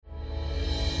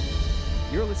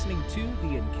You're listening to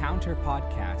the Encounter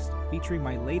Podcast, featuring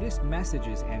my latest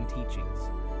messages and teachings.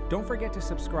 Don't forget to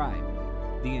subscribe.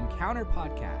 The Encounter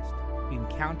Podcast.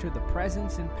 Encounter the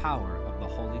presence and power of the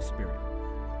Holy Spirit.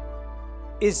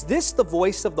 Is this the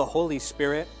voice of the Holy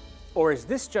Spirit, or is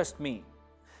this just me?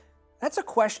 That's a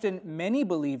question many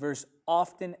believers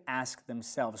often ask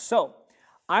themselves. So,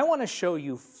 I want to show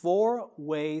you 4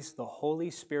 ways the Holy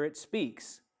Spirit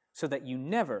speaks so that you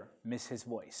never miss His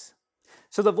voice.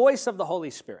 So the voice of the Holy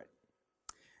Spirit.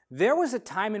 There was a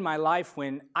time in my life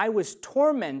when I was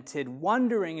tormented,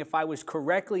 wondering if I was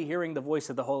correctly hearing the voice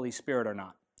of the Holy Spirit or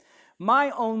not.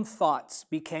 My own thoughts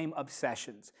became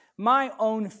obsessions. My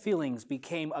own feelings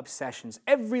became obsessions.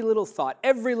 Every little thought,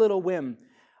 every little whim,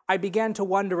 I began to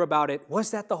wonder about it.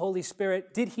 Was that the Holy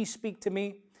Spirit? Did He speak to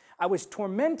me? I was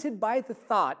tormented by the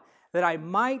thought that I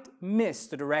might miss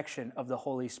the direction of the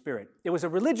Holy Spirit. It was a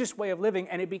religious way of living,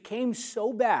 and it became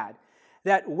so bad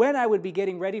that when I would be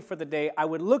getting ready for the day, I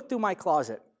would look through my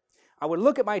closet. I would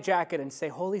look at my jacket and say,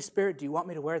 Holy Spirit, do you want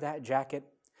me to wear that jacket?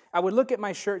 I would look at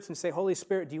my shirts and say, Holy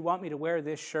Spirit, do you want me to wear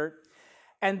this shirt?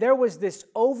 And there was this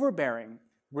overbearing,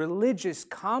 religious,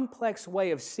 complex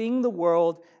way of seeing the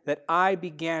world that I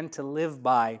began to live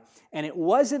by. And it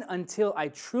wasn't until I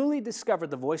truly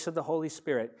discovered the voice of the Holy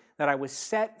Spirit that I was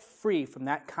set free from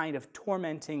that kind of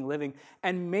tormenting living.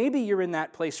 And maybe you're in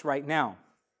that place right now.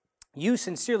 You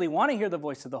sincerely want to hear the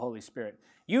voice of the Holy Spirit.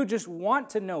 You just want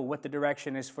to know what the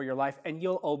direction is for your life, and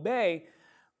you'll obey,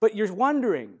 but you're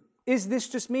wondering, is this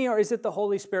just me, or is it the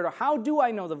Holy Spirit? Or how do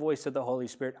I know the voice of the Holy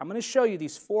Spirit? I'm going to show you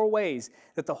these 4 ways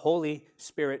that the Holy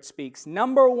Spirit speaks.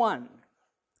 Number 1,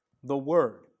 the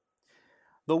Word.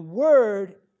 The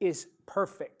Word is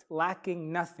perfect,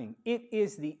 lacking nothing. It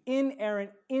is the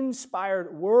inerrant,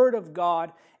 inspired Word of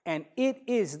God, and it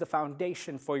is the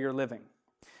foundation for your living.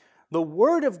 The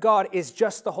Word of God is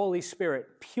just the Holy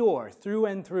Spirit, pure through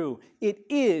and through. It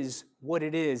is what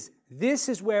it is. This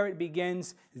is where it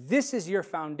begins. This is your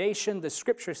foundation. The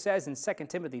Scripture says in 2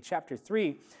 Timothy chapter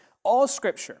 3, all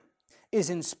Scripture is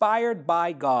inspired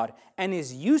by God and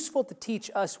is useful to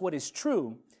teach us what is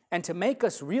true and to make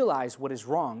us realize what is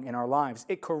wrong in our lives.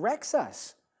 It corrects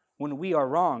us when we are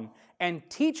wrong and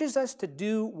teaches us to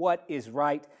do what is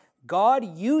right. God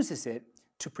uses it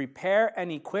to prepare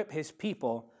and equip His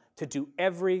people to do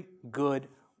every good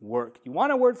work. You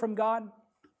want a word from God?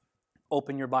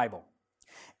 Open your Bible.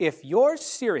 If you're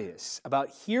serious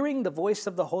about hearing the voice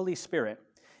of the Holy Spirit,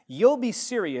 you'll be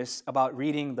serious about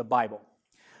reading the Bible.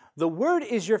 The Word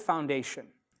is your foundation.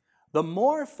 The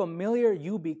more familiar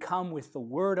you become with the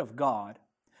Word of God,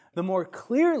 the more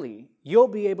clearly you'll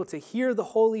be able to hear the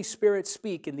Holy Spirit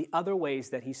speak in the other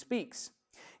ways that He speaks.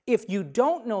 If you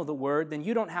don't know the Word, then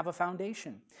you don't have a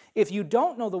foundation. If you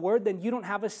don't know the Word, then you don't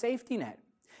have a safety net.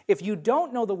 If you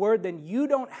don't know the Word, then you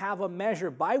don't have a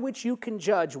measure by which you can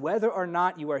judge whether or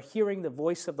not you are hearing the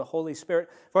voice of the Holy Spirit,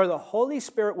 for the Holy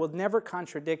Spirit will never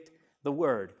contradict the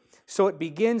Word. So it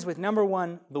begins with number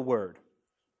 1, the Word.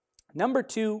 Number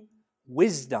 2,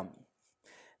 wisdom.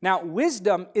 Now,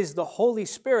 wisdom is the Holy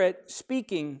Spirit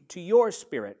speaking to your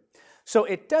spirit. So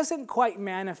it doesn't quite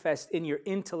manifest in your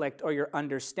intellect or your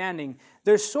understanding.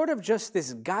 There's sort of just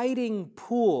this guiding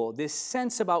pool, this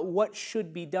sense about what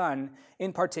should be done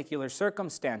in particular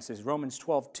circumstances. Romans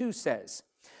 12:2 says,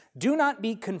 do not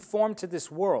be conformed to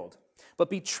this world, but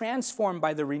be transformed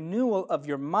by the renewal of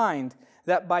your mind,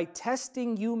 that by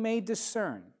testing you may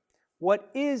discern what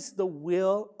is the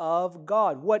will of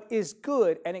God, what is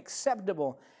good and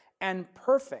acceptable and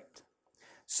perfect.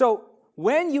 So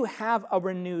when you have a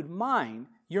renewed mind,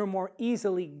 you're more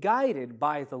easily guided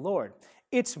by the Lord.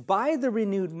 It's by the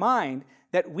renewed mind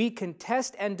that we can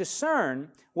test and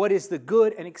discern what is the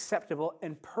good and acceptable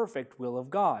and perfect will of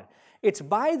God. It's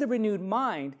by the renewed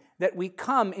mind that we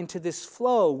come into this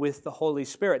flow with the Holy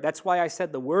Spirit. That's why I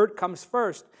said the Word comes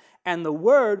first, and the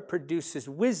Word produces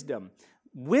wisdom.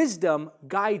 Wisdom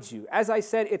guides you. As I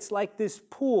said, it's like this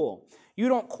pool. You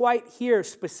don't quite hear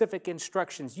specific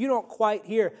instructions. You don't quite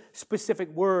hear specific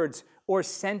words or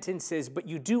sentences, but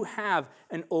you do have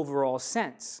an overall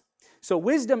sense. So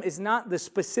wisdom is not the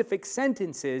specific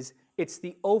sentences, it's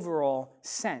the overall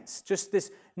sense. Just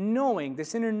this knowing,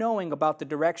 this inner knowing about the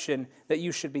direction that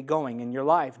you should be going in your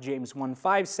life. James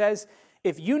 1:5 says,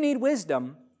 if you need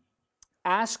wisdom,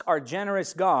 ask our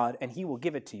generous God, and He will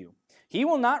give it to you. He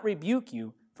will not rebuke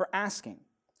you for asking.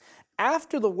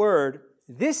 After the Word,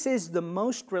 this is the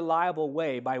most reliable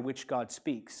way by which God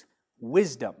speaks.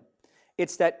 Wisdom.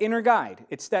 It's that inner guide.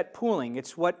 It's that pooling.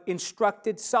 It's what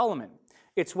instructed Solomon.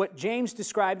 It's what James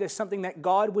described as something that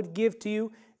God would give to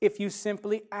you if you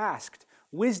simply asked.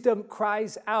 Wisdom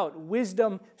cries out.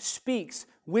 Wisdom speaks.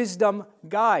 Wisdom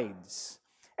guides.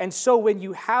 And so when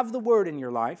you have the Word in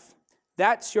your life,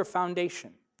 that's your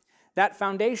foundation. That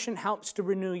foundation helps to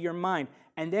renew your mind.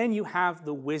 And then you have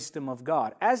the wisdom of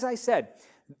God. As I said,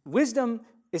 wisdom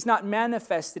is not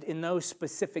manifested in those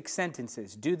specific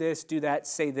sentences. Do this, do that,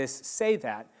 say this, say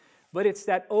that. But it's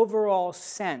that overall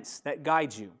sense that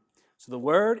guides you. So the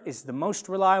Word is the most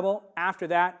reliable. After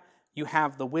that, you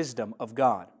have the wisdom of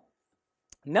God.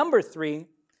 Number 3,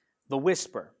 the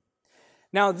whisper.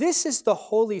 Now, this is the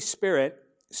Holy Spirit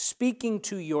speaking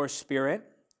to your spirit,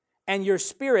 and your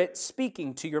spirit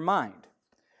speaking to your mind.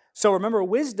 So remember,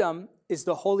 wisdom is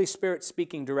the Holy Spirit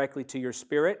speaking directly to your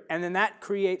spirit, and then that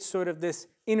creates sort of this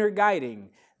inner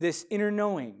guiding, this inner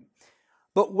knowing.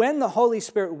 But when the Holy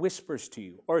Spirit whispers to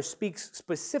you or speaks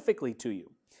specifically to you,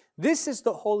 this is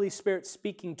the Holy Spirit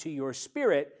speaking to your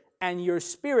spirit, and your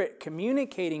spirit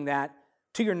communicating that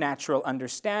to your natural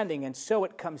understanding, and so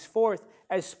it comes forth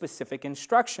as specific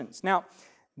instructions. Now,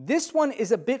 this one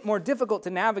is a bit more difficult to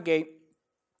navigate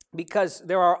because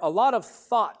there are a lot of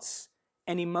thoughts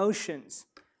and emotions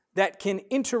that can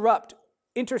intercept,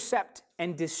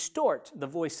 and distort the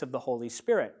voice of the Holy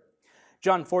Spirit.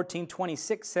 John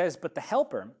 14:26 says, "But the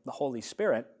Helper, the Holy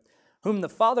Spirit, whom the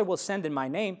Father will send in my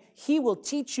name, he will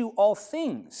teach you all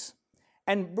things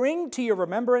and bring to your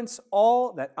remembrance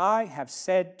all that I have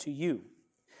said to you."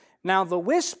 Now, the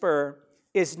whisper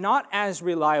is not as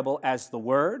reliable as the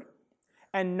Word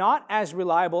and not as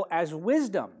reliable as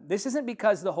wisdom. This isn't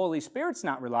because the Holy Spirit's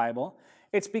not reliable.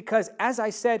 It's because, as I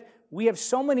said, we have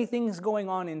so many things going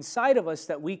on inside of us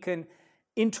that we can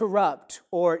interrupt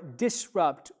or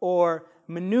disrupt or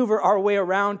maneuver our way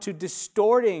around to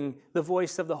distorting the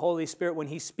voice of the Holy Spirit when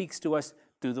he speaks to us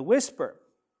through the whisper.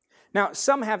 Now,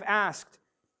 some have asked,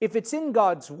 if it's in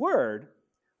God's Word,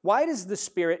 why does the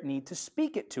Spirit need to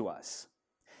speak it to us?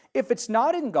 If it's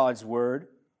not in God's Word,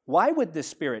 why would the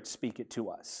Spirit speak it to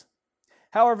us?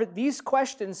 However, these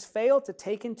questions fail to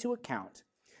take into account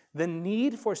the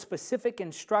need for specific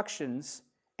instructions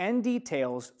and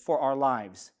details for our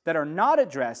lives that are not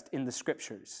addressed in the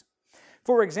Scriptures.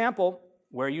 For example,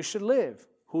 where you should live,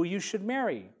 who you should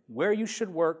marry, where you should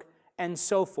work, and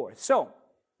so forth. So,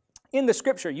 in the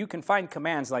Scripture, you can find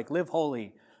commands like live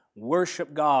holy,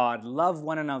 worship God, love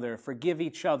one another, forgive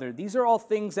each other. These are all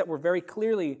things that were very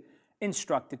clearly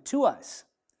instructed to us.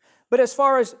 But as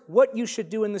far as what you should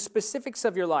do in the specifics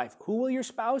of your life, who will your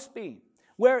spouse be?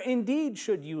 Where indeed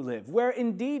should you live? Where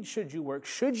indeed should you work?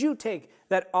 Should you take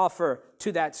that offer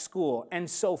to that school? And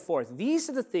so forth. These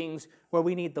are the things where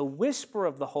we need the whisper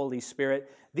of the Holy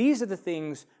Spirit. These are the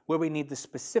things where we need the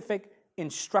specific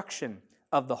instruction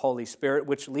of the Holy Spirit,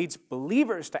 which leads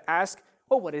believers to ask,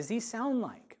 well, what does he sound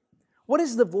like? What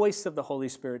does the voice of the Holy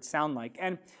Spirit sound like?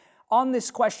 And on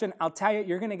this question, I'll tell you,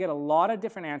 you're going to get a lot of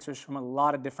different answers from a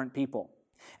lot of different people.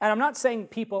 And I'm not saying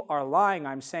people are lying.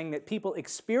 I'm saying that people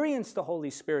experience the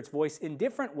Holy Spirit's voice in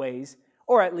different ways,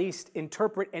 or at least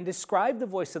interpret and describe the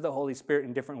voice of the Holy Spirit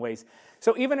in different ways.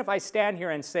 So even if I stand here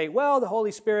and say, well, the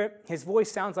Holy Spirit, his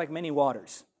voice sounds like many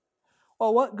waters.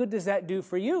 Well, what good does that do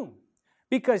for you?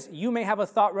 Because you may have a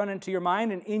thought run into your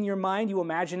mind, and in your mind you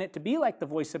imagine it to be like the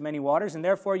voice of many waters, and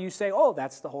therefore you say, oh,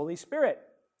 that's the Holy Spirit.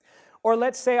 Or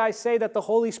let's say I say that the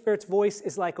Holy Spirit's voice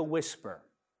is like a whisper,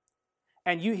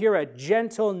 and you hear a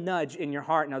gentle nudge in your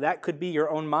heart. Now, that could be your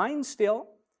own mind still,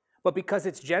 but because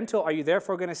it's gentle, are you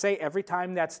therefore going to say every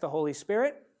time that's the Holy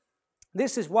Spirit?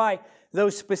 This is why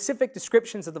those specific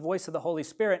descriptions of the voice of the Holy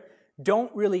Spirit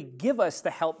don't really give us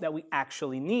the help that we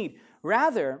actually need.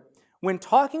 Rather, when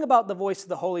talking about the voice of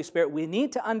the Holy Spirit, we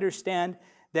need to understand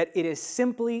that it is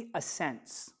simply a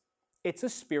sense. It's a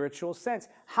spiritual sense.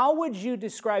 How would you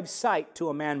describe sight to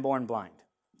a man born blind?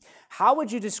 How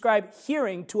would you describe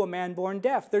hearing to a man born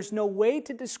deaf? There's no way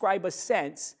to describe a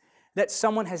sense that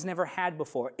someone has never had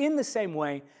before. In the same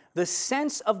way, the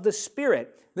sense of the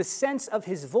Spirit, the sense of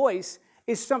his voice,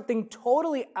 is something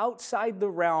totally outside the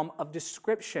realm of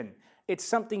description. It's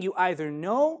something you either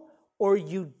know or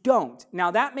you don't. Now,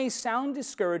 that may sound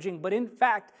discouraging, but in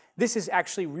fact, this is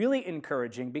actually really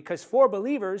encouraging because for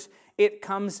believers, it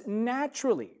comes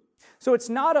naturally. So it's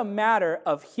not a matter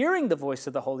of hearing the voice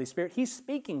of the Holy Spirit. He's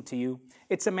speaking to you.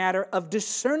 It's a matter of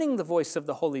discerning the voice of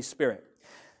the Holy Spirit.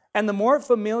 And the more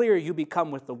familiar you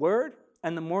become with the Word,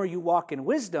 and the more you walk in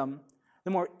wisdom,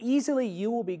 the more easily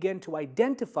you will begin to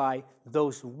identify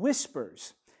those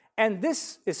whispers. And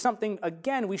this is something,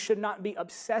 again, we should not be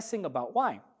obsessing about.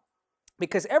 Why?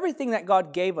 Because everything that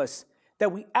God gave us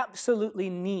that we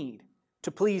absolutely need to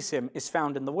please Him is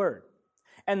found in the Word.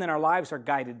 And then our lives are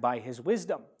guided by His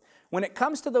wisdom. When it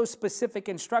comes to those specific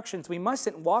instructions, we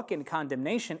mustn't walk in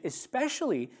condemnation,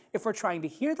 especially if we're trying to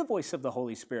hear the voice of the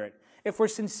Holy Spirit. if we're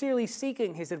sincerely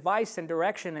seeking His advice and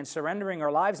direction and surrendering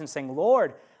our lives and saying,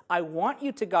 Lord, I want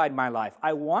you to guide my life.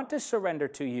 I want to surrender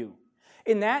to you.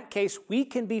 In that case, we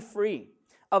can be free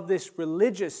of this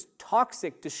religious,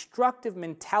 toxic, destructive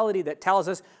mentality that tells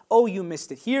us, oh, you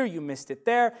missed it here, you missed it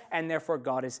there, and therefore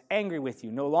God is angry with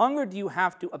you. No longer do you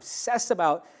have to obsess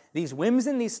about these whims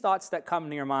and these thoughts that come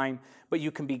to your mind, but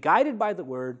you can be guided by the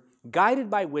Word, guided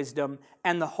by wisdom,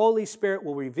 and the Holy Spirit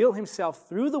will reveal Himself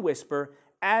through the whisper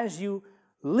as you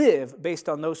live based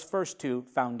on those first two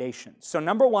foundations. So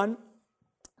number one,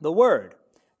 the Word.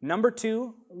 Number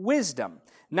two, wisdom.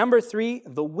 Number three,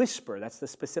 the whisper. That's the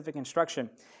specific instruction.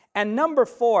 And number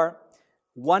four,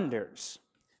 wonders.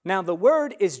 Now, the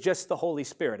Word is just the Holy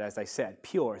Spirit, as I said,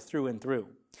 pure through and through.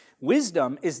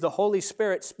 Wisdom is the Holy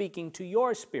Spirit speaking to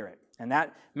your spirit, and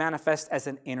that manifests as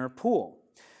an inner pool.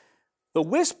 The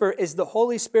whisper is the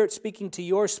Holy Spirit speaking to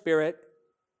your spirit,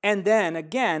 and then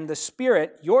again, the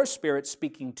Spirit, your spirit,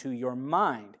 speaking to your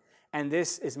mind. And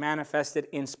this is manifested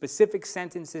in specific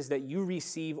sentences that you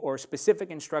receive or specific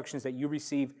instructions that you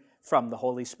receive from the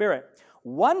Holy Spirit.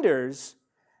 Wonders,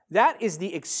 that is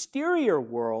the exterior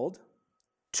world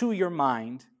to your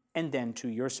mind and then to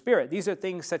your spirit. These are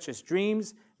things such as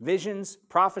dreams, visions,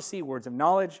 prophecy, words of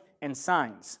knowledge, and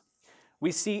signs.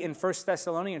 We see in 1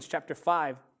 Thessalonians chapter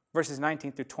 5, verses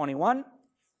 19 through 21,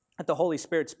 that the Holy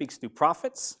Spirit speaks through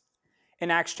prophets.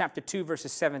 In Acts chapter 2,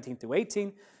 verses 17 through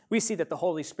 18, we see that the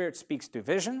Holy Spirit speaks through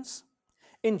visions.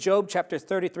 In Job chapter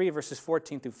 33, verses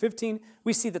 14 through 15,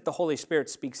 we see that the Holy Spirit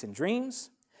speaks in dreams.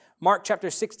 Mark chapter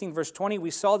 16, verse 20,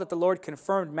 we saw that the Lord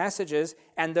confirmed messages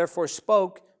and therefore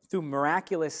spoke through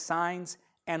miraculous signs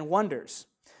and wonders.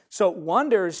 So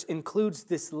wonders includes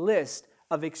this list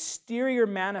of exterior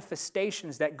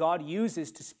manifestations that God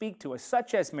uses to speak to us,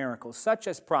 such as miracles, such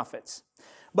as prophets.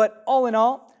 But all in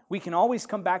all, we can always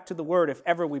come back to the Word if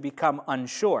ever we become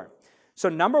unsure. So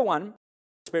number one,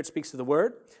 the Spirit speaks through the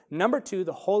Word. Number two,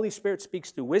 the Holy Spirit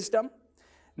speaks through wisdom.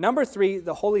 Number three,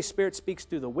 the Holy Spirit speaks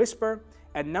through the whisper.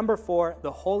 And number four,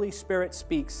 the Holy Spirit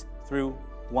speaks through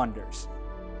wonders.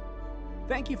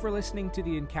 Thank you for listening to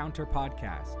the Encounter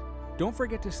Podcast. Don't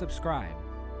forget to subscribe.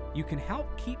 You can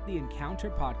help keep the Encounter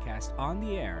Podcast on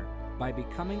the air by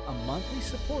becoming a monthly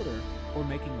supporter or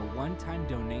making a one-time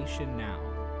donation now.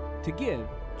 To give,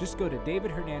 just go to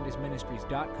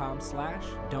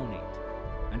davidhernandezministries.com/donate.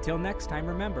 Until next time,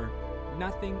 remember,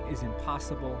 nothing is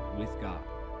impossible with God.